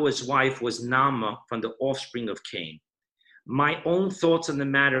Noah's wife was Naamah from the offspring of Cain? My own thoughts on the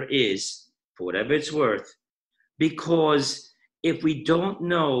matter is, for whatever it's worth, because if we don't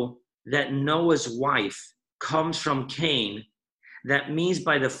know that Noah's wife comes from Cain, that means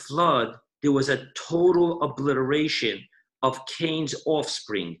by the flood, there was a total obliteration of Cain's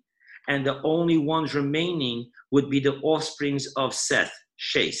offspring. And the only ones remaining would be the offsprings of Seth,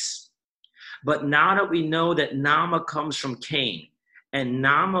 Shais. But now that we know that Naamah comes from Cain, and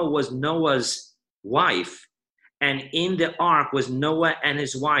Naamah was Noah's wife, and in the ark was Noah and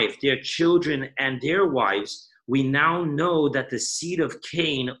his wife, their children and their wives, we now know that the seed of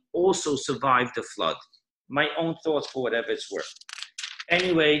Cain also survived the flood. My own thoughts for whatever it's worth.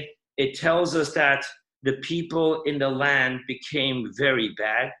 Anyway, it tells us that the people in the land became very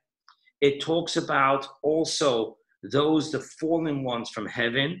bad. It talks about also those, the fallen ones from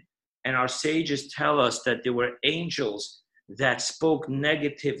heaven. And our sages tell us that there were angels that spoke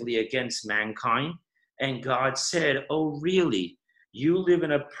negatively against mankind. And God said, oh, really? You live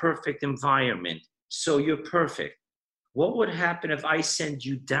in a perfect environment, so you're perfect. What would happen if I send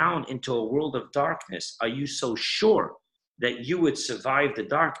you down into a world of darkness? Are you so sure that you would survive the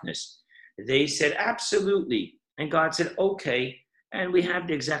darkness? They said, absolutely. And God said, okay. And we have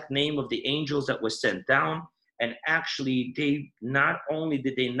the exact name of the angels that were sent down. And actually, they not only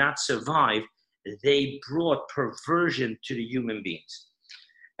did they not survive, they brought perversion to the human beings.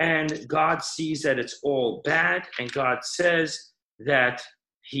 And God sees that it's all bad. And God says that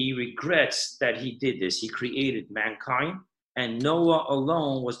he regrets that he did this. He created mankind. And Noah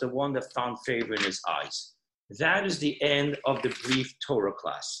alone was the one that found favor in his eyes. That is the end of the brief Torah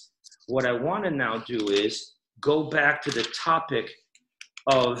class. What I want to now do is go back to the topic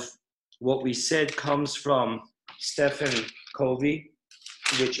of what we said comes from Stephen Covey,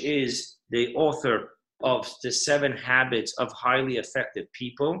 which is the author of the 7 Habits of Highly Effective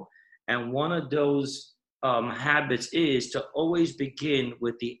People. And one of those habits is to always begin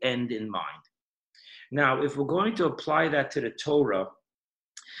with the end in mind. Now, if we're going to apply that to the Torah,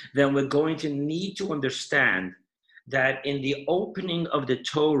 then we're going to need to understand that in the opening of the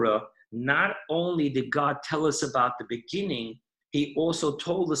Torah, not only did God tell us about the beginning, he also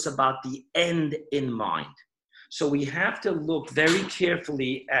told us about the end in mind. So we have to look very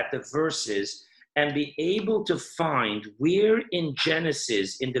carefully at the verses and be able to find where in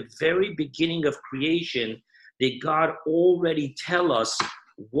Genesis, in the very beginning of creation, did God already tell us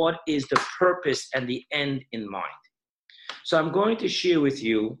what is the purpose and the end in mind. So I'm going to share with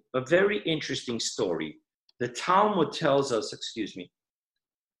you a very interesting story. The Talmud tells us,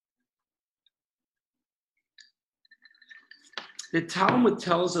 The Talmud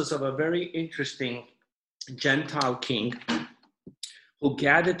tells us of a very interesting Gentile king who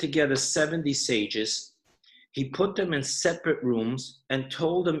gathered together 70 sages. He put them in separate rooms and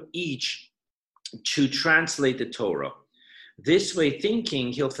told them each to translate the Torah. This way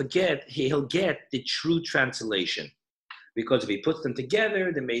thinking, he'll get the true translation. Because if he puts them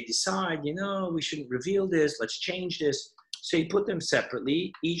together, they may decide, we shouldn't reveal this, let's change this. So he put them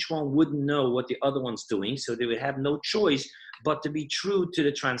separately. Each one wouldn't know what the other one's doing, so they would have no choice but to be true to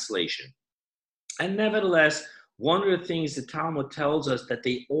the translation. And nevertheless, one of the things the Talmud tells us that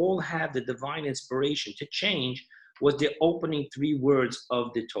they all have the divine inspiration to change was the opening 3 words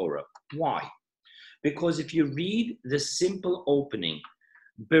of the Torah. Why? Because if you read the simple opening,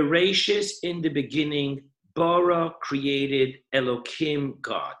 Bereishit, in the beginning, bara created Elohim,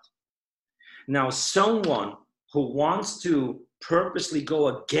 God. Now, someone who wants to purposely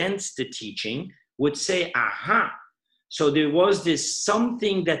go against the teaching would say, aha, so there was this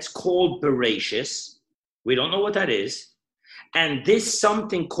something that's called Bereishit. We don't know what that is. And this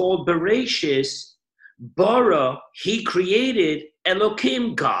something called Bereishit, bara, he created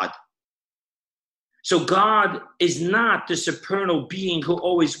Elohim, God. So God is not the supernal being who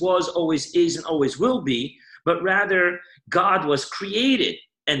always was, always is, and always will be, but rather God was created.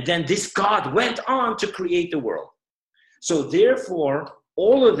 And then this God went on to create the world. So therefore,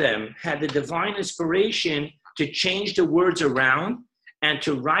 all of them had the divine inspiration to change the words around and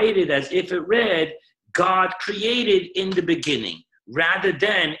to write it as if it read, God created in the beginning, rather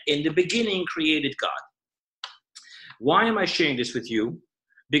than in the beginning created God. Why am I sharing this with you?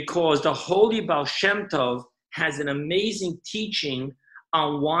 Because the Holy Baal Shem Tov has an amazing teaching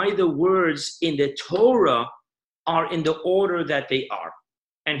on why the words in the Torah are in the order that they are.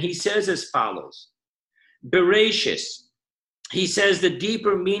 And he says as follows. Bereishit, he says the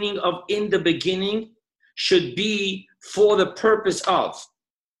deeper meaning of in the beginning should be for the purpose of.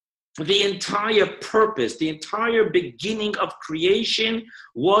 The entire purpose, the entire beginning of creation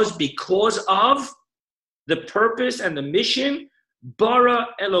was because of the purpose and the mission, bara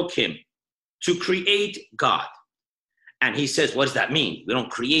Elokim, to create God. And he says, what does that mean? We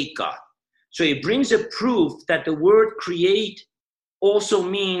don't create God. So he brings a proof that the word create also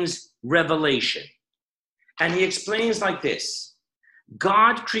means revelation. And he explains like this.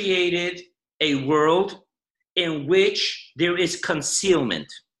 God created a world in which there is concealment.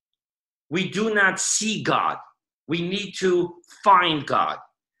 We do not see God. We need to find God.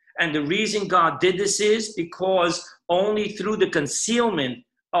 And the reason God did this is because only through the concealment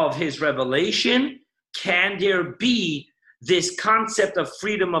of his revelation can there be this concept of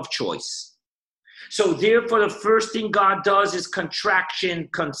freedom of choice. So therefore, the first thing God does is contraction,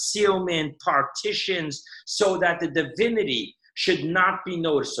 concealment, partitions, so that the divinity should not be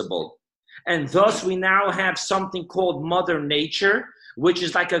noticeable. And thus we now have something called Mother Nature, which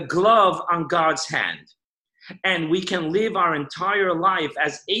is like a glove on God's hand. And we can live our entire life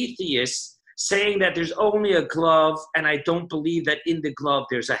as atheists saying that there's only a glove, and I don't believe that in the glove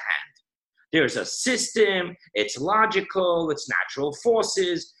there's a hand. There's a system, it's logical, it's natural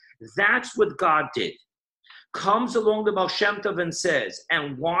forces. That's what God did. Comes along the Baal Shem Tov and says,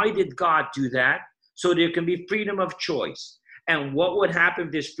 and why did God do that? So there can be freedom of choice. And what would happen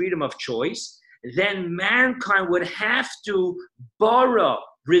if there's freedom of choice? Then mankind would have to bara,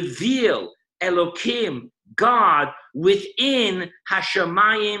 reveal Elokim, God, within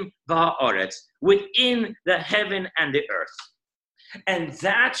Hashemayim v'ha'aretz, within the heaven and the earth. And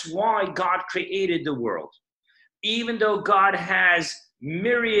that's why God created the world. Even though God has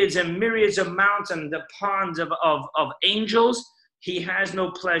myriads and myriads of mountains and the ponds of angels, he has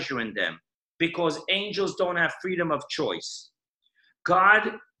no pleasure in them because angels don't have freedom of choice.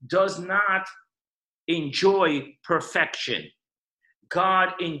 God does not enjoy perfection. God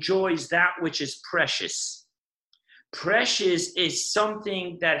enjoys that which is precious. Precious is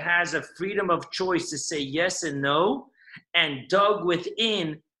something that has a freedom of choice to say yes and no, and dug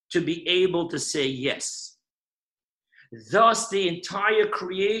within to be able to say yes. Thus, the entire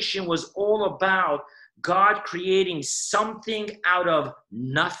creation was all about God creating something out of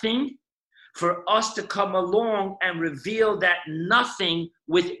nothing for us to come along and reveal that nothing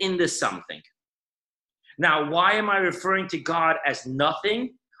within the something. Now, why am I referring to God as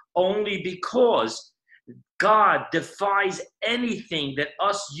nothing? Only because God defies anything that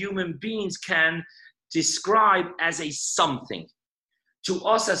us human beings can describe as a something. To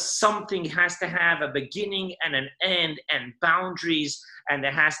us, a something has to have a beginning and an end and boundaries, and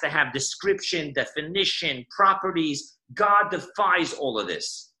it has to have description, definition, properties. God defies all of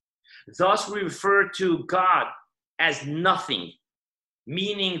this. Thus, we refer to God as nothing,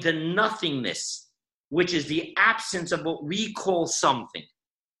 meaning the nothingness, which is the absence of what we call something.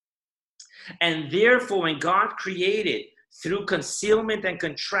 And therefore, when God created through concealment and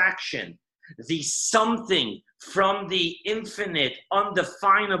contraction, the something from the infinite,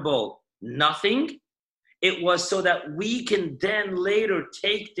 undefinable nothing, it was so that we can then later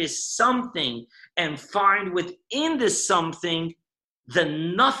take this something and find within this something the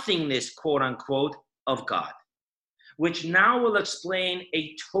nothingness, quote unquote, of God, which now will explain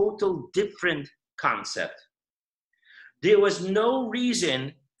a total different concept. There was no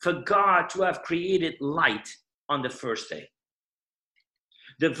reason for God to have created light on the first day.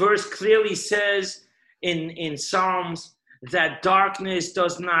 The verse clearly says in Psalms that darkness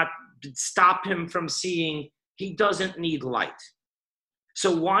does not stop him from seeing. He doesn't need light.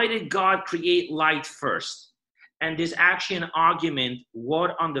 So why did God create light first? And there's actually an argument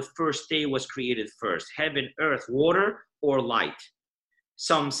what on the first day was created first, heaven, earth, water, or light.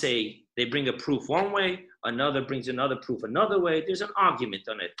 Some say they bring a proof one way, another brings another proof another way. There's an argument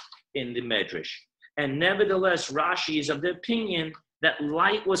on it in the Medrash. And nevertheless, Rashi is of the opinion that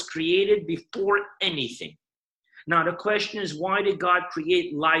light was created before anything. Now the question is, why did God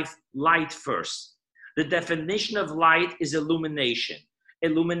create light first? The definition of light is illumination.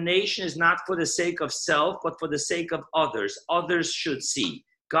 Illumination is not for the sake of self, but for the sake of others. Others should see.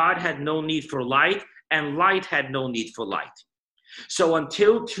 God had no need for light, and light had no need for light. So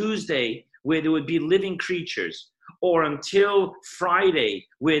until Tuesday, where there would be living creatures, or until Friday,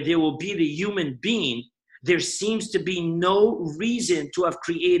 where there will be the human being, there seems to be no reason to have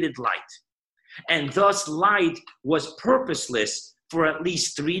created light. And thus light was purposeless for at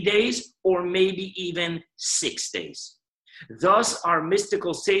least 3 days, or maybe even 6 days. Thus, our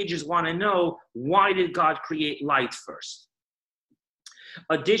mystical sages want to know, why did God create light first?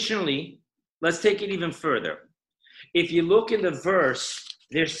 Additionally, let's take it even further. If you look in the verse,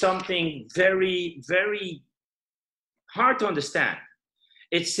 there's something very, very hard to understand.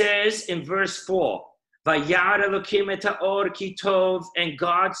 It says in verse 4, Vayar Elokim et haor ki tov, and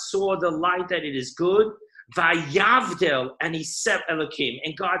God saw the light that it is good. Vayavdel, and he set Elokim,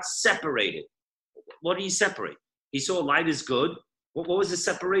 and God separated. What did he separate? He saw light is good. What was the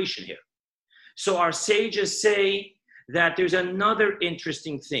separation here? So our sages say that there's another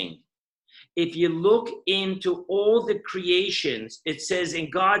interesting thing. If you look into all the creations, it says,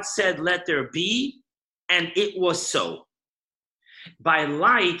 and God said, let there be, and it was so. By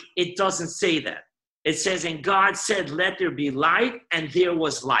light, it doesn't say that. It says, and God said, let there be light, and there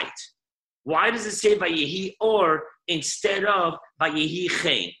was light. Why does it say Vayehi Or instead of Vayehi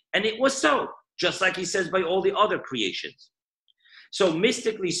Chen? And it was so, just like he says by all the other creations. So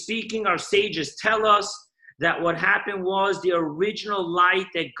mystically speaking, our sages tell us that what happened was the original light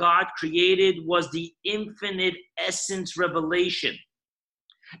that God created was the infinite essence revelation.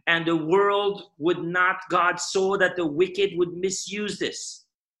 And the world would not, God saw that the wicked would misuse this.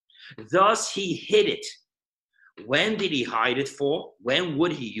 Thus he hid it. When did he hide it for? When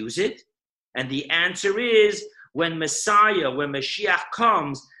would he use it? And the answer is, when Messiah, when Mashiach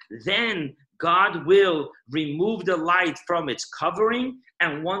comes, then God will remove the light from its covering,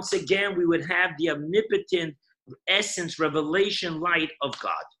 and once again we would have the omnipotent essence revelation light of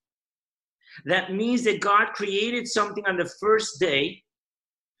God. That means that God created something on the first day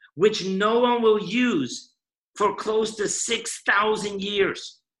which no one will use for close to 6,000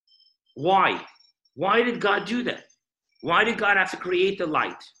 years. Why? Why did God do that? Why did God have to create the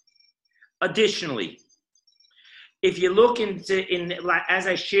light? Additionally, if you look as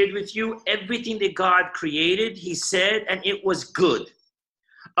I shared with you, everything that God created, he said, and it was good.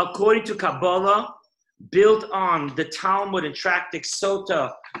 According to Kabbalah, built on the Talmud and Tractate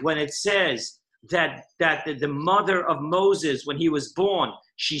Sota, when it says that the mother of Moses, when he was born,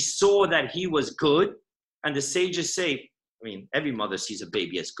 she saw that he was good. And the sages say, I mean, every mother sees a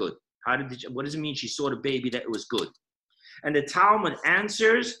baby as good. What does it mean she saw the baby that it was good? And the Talmud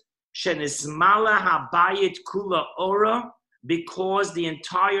answers, Shenismala habayit kula ora, because the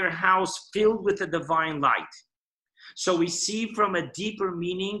entire house filled with the divine light. So we see from a deeper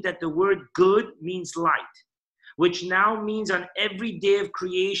meaning that the word good means light, which now means on every day of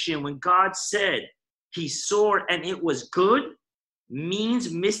creation, when God said he saw and it was good,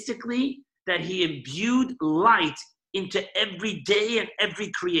 means mystically that he imbued light into every day and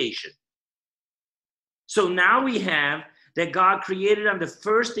every creation. So now we have that God created on the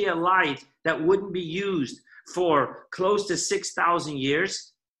first day of light that wouldn't be used for close to 6,000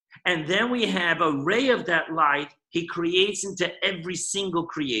 years. And then we have a ray of that light he creates into every single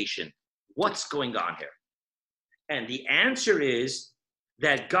creation. What's going on here? And the answer is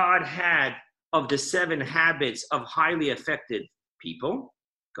that God had, of the 7 habits of highly affected people,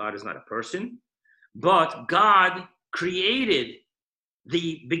 God is not a person, but God created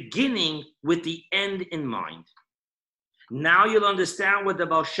the beginning with the end in mind. Now you'll understand what the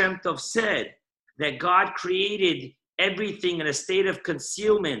Baal Shem Tov said, that God created everything in a state of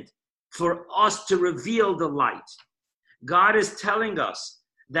concealment for us to reveal the light. God is telling us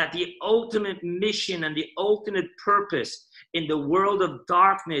that the ultimate mission and the ultimate purpose in the world of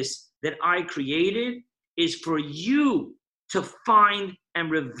darkness that I created is for you to find and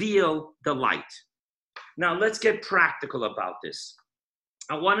reveal the light. Now let's get practical about this.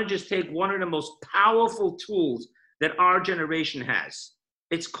 I want to just take one of the most powerful tools that our generation has.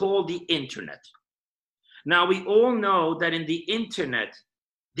 It's called the internet. Now we all know that in the internet,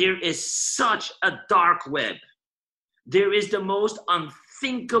 there is such a dark web. There is the most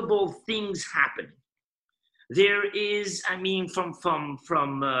unthinkable things happening. There is, from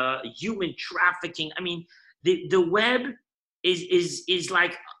human trafficking. The web is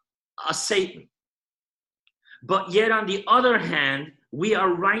like a Satan. But yet on the other hand, we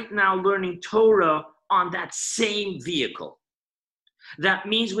are right now learning Torah on that same vehicle. That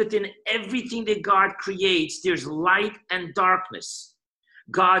means within everything that God creates, there's light and darkness.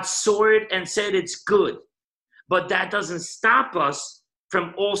 God saw it and said it's good. But that doesn't stop us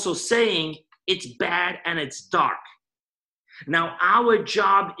from also saying it's bad and it's dark. Now, our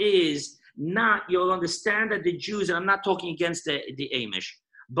job is not, you'll understand that the Jews, and I'm not talking against the Amish,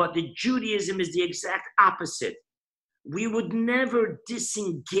 but the Judaism is the exact opposite. We would never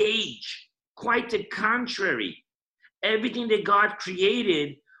disengage. Quite the contrary. Everything that God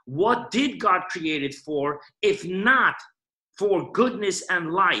created, what did God create it for, if not for goodness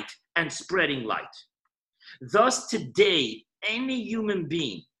and light and spreading light? Thus today, any human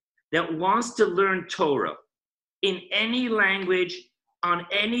being that wants to learn Torah in any language, on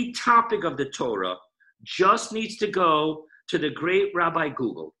any topic of the Torah, just needs to go to the great Rabbi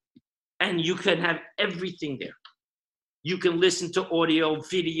Google, and you can have everything there. You can listen to audio,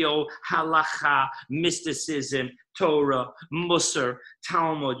 video, halacha, mysticism, Torah, Musar,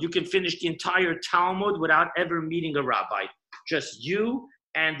 Talmud. You can finish the entire Talmud without ever meeting a rabbi. Just you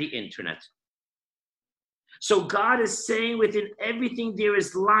and the internet. So God is saying within everything there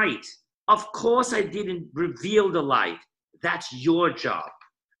is light. Of course I didn't reveal the light. That's your job.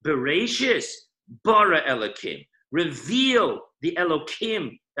 Bereishit, bara Elokim. Reveal the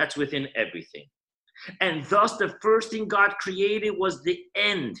Elokim that's within everything. And thus the first thing God created was the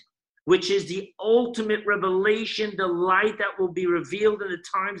end, which is the ultimate revelation, the light that will be revealed in the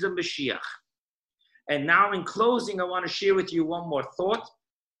times of Mashiach. And now in closing, I want to share with you one more thought.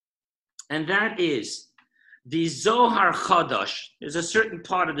 And that is the Zohar Chadash. There's a certain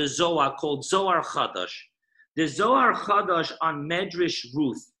part of the Zohar called Zohar Chadash. The Zohar Chadash on Medrash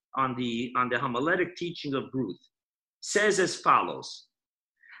Ruth, on the homiletic teaching of Ruth, says as follows.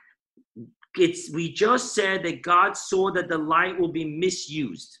 We just said that God saw that the light will be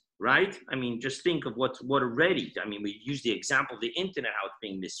misused, right? I mean, just think of what already, I mean, we use the example of the internet, how it's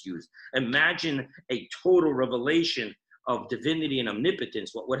being misused. Imagine a total revelation of divinity and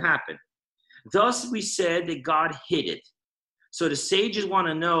omnipotence, what would happen? Thus, we said that God hid it. So the sages want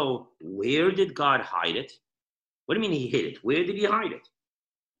to know, where did God hide it? What do you mean he hid it? Where did he hide it?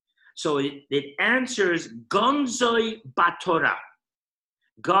 So it answers, Gonzoi Batorah.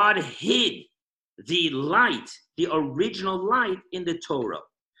 God hid the light, the original light in the Torah,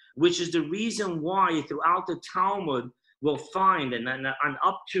 which is the reason why throughout the Talmud we'll find, and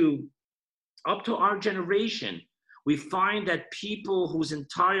up to our generation, we find that people whose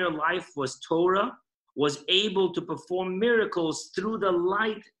entire life was Torah was able to perform miracles through the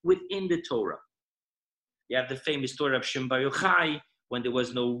light within the Torah. You have the famous story of Shimon Bar Yochai, when there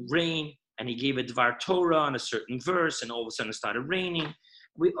was no rain, and he gave a Dvar Torah on a certain verse, and all of a sudden it started raining.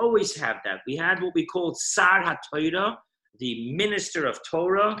 We always have that. We had what we called Sar HaTorah, the minister of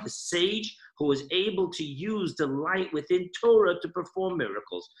Torah, the sage, who was able to use the light within Torah to perform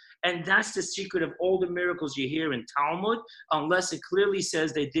miracles. And that's the secret of all the miracles you hear in Talmud, unless it clearly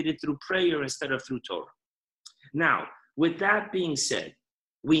says they did it through prayer instead of through Torah. Now, with that being said,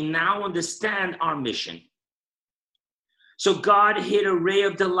 we now understand our mission. So God hid a ray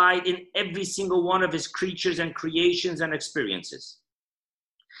of delight in every single one of his creatures and creations and experiences.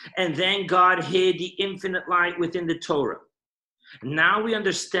 And then God hid the infinite light within the Torah. Now we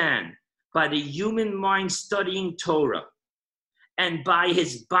understand by the human mind studying Torah and by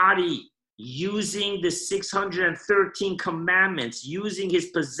his body using the 613 commandments, using his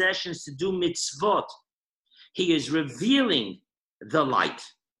possessions to do mitzvot, he is revealing the light.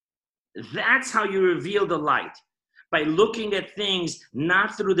 That's how you reveal the light. By looking at things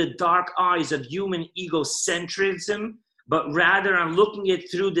not through the dark eyes of human egocentrism, but rather I'm looking at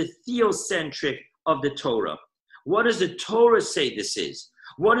it through the theocentric of the Torah. What does the Torah say this is?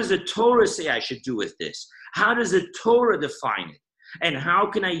 What does the Torah say I should do with this? How does the Torah define it? And how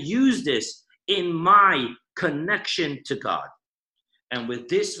can I use this in my connection to God? And with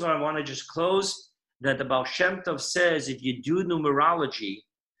this, I want to just close that the Baal Shem Tov says, if you do numerology,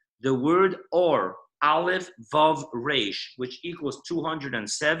 the word or, Aleph, Vav, Resh, which equals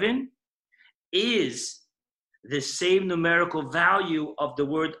 207, is the same numerical value of the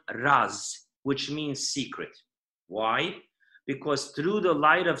word Raz, which means secret. Why? Because through the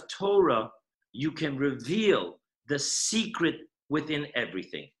light of Torah, you can reveal the secret within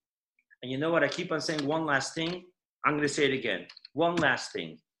everything. And you know what? I keep on saying one last thing. I'm going to say it again. One last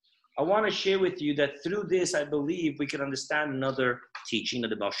thing. I want to share with you that through this, I believe we can understand another teaching of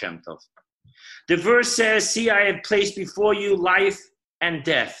the Baal Shem Tov. The verse says, see, I have placed before you life and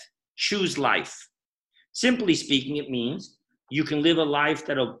death. Choose life. Simply speaking, it means you can live a life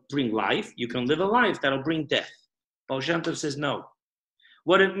that'll bring life. You can live a life that'll bring death. Baal Shem Tov says no.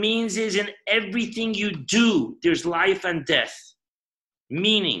 What it means is in everything you do, there's life and death.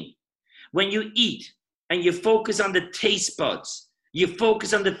 Meaning, when you eat and you focus on the taste buds, you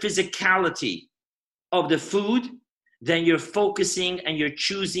focus on the physicality of the food, then you're focusing and you're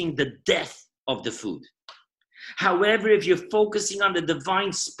choosing the death of the food. However, if you're focusing on the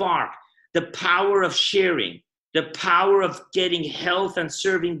divine spark, the power of sharing, the power of getting health and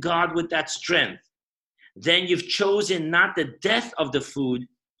serving God with that strength, then you've chosen not the death of the food,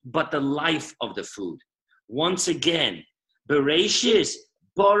 but the life of the food. Once again, Bereishit,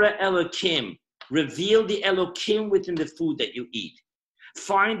 bara Elokim, reveal the Elokim within the food that you eat.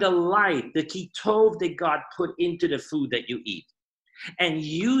 Find the light, the kitov that God put into the food that you eat, and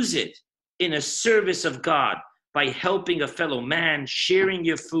use it in a service of God by helping a fellow man, sharing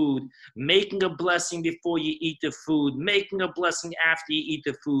your food, making a blessing before you eat the food, making a blessing after you eat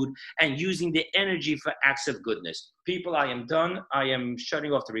the food, and using the energy for acts of goodness. People, I am done. I am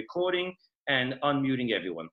shutting off the recording and unmuting everyone.